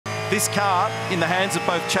This car, in the hands of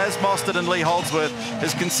both Chaz Mostert and Lee Holdsworth,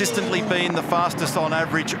 has consistently been the fastest on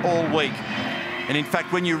average all week. And in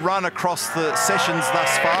fact, when you run across the sessions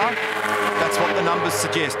thus far, that's what the numbers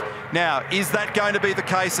suggest. Now, is that going to be the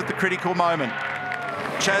case at the critical moment?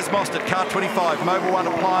 Chaz Mostert, car 25, Mobil 1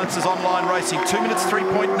 Appliances Online Racing, 2 minutes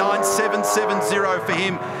 3.9770 for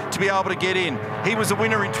him to be able to get in. He was a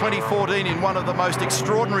winner in 2014 in one of the most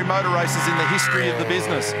extraordinary motor races in the history of the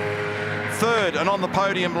business. Third and on the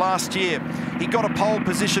podium last year. He got a pole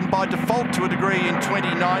position by default to a degree in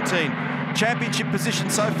 2019. Championship position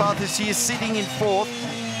so far this year, sitting in fourth.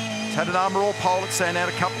 He's had an Armour All pole at Sandown,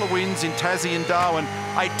 a couple of wins in Tassie and Darwin.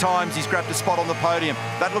 8 times he's grabbed a spot on the podium.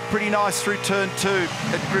 That looked pretty nice through turn 2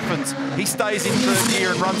 at Griffins. He stays in third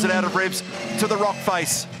gear and runs it out of revs to the rock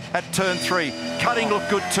face at turn 3. Cutting looked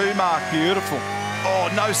good too, Mark. Beautiful.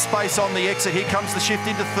 Oh, no space on the exit. Here comes the shift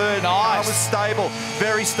into third. Nice. The car was stable,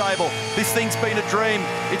 very stable. This thing's been a dream.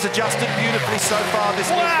 It's adjusted beautifully so far this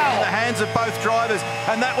week in the hands of both drivers.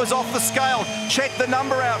 And that was off the scale. Check the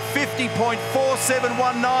number out,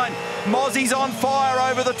 50.4719. Mozzie's on fire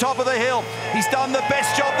over the top of the hill. He's done the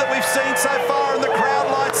best job that we've seen so far, and the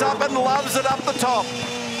crowd lights up and loves it up the top.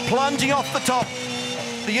 Plunging off the top.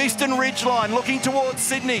 The Eastern Ridge line looking towards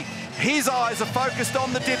Sydney. His eyes are focused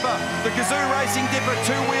on the dipper, the Kazoo Racing dipper,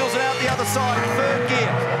 2 wheels and out the other side, third gear,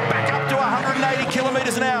 back up to 180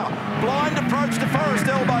 kilometres an hour. Blind approach to Forest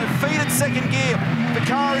Elbow, feed at second gear. The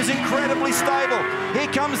car is incredibly stable. Here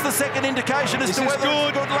comes the second indication as to whether it's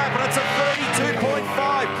a good lap, and it's a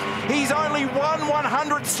 32.5. He's only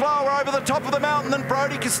 1/100th slower over the top of the mountain than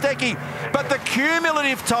Brodie Kostecki, but the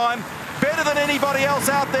cumulative time, better than anybody else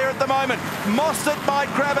out there at the moment. Mostert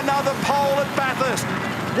might grab another pole at Bathurst.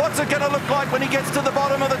 What's it going to look like when he gets to the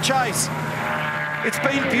bottom of the chase? It's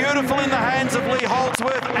been beautiful in the hands of Lee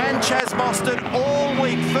Holdsworth and Chaz Mostert all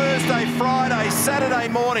week, Thursday, Friday, Saturday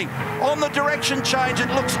morning. On the direction change, it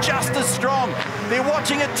looks just as strong. They're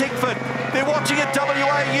watching at Tickford. They're watching at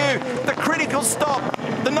WAU. The critical stop.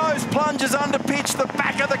 The nose plunges under pitch. The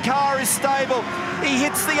back of the car is stable. He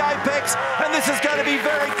hits the apex, and this is going to be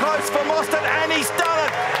very close for Mostert, and he's done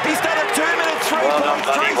it. He's done it 2 minutes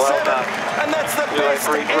 3.37, and that's the best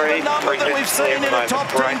ever number that we've seen in a top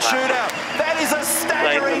 10 shootout. That is a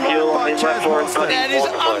staggering lap by Chaz Mostert. That is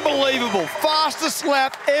unbelievable. Fastest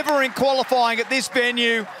lap ever in qualifying at this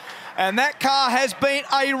venue. And that car has been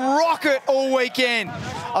a rocket all weekend.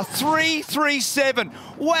 A 3.37.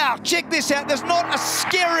 Wow, check this out. There's not a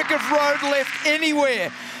skerrick of road left anywhere.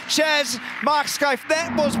 Chaz, Mark Scaife,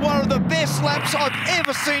 that was one of the best laps I've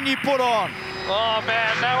ever seen you put on. Oh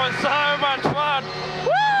man, that was so much fun.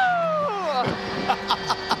 Woo!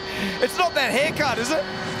 It's not that haircut, is it?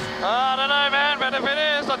 I don't know, man, but if it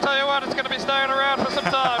is, I'll tell you what, it's going to be staying around for some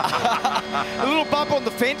time. A little bump on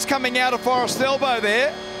the fence coming out of Forest Elbow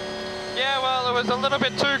there. Yeah, well, it was a little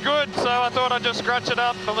bit too good, so I thought I'd just scratch it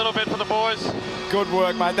up a little bit for the boys. Good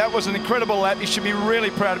work, mate. That was an incredible lap. You should be really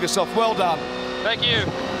proud of yourself. Well done. Thank you.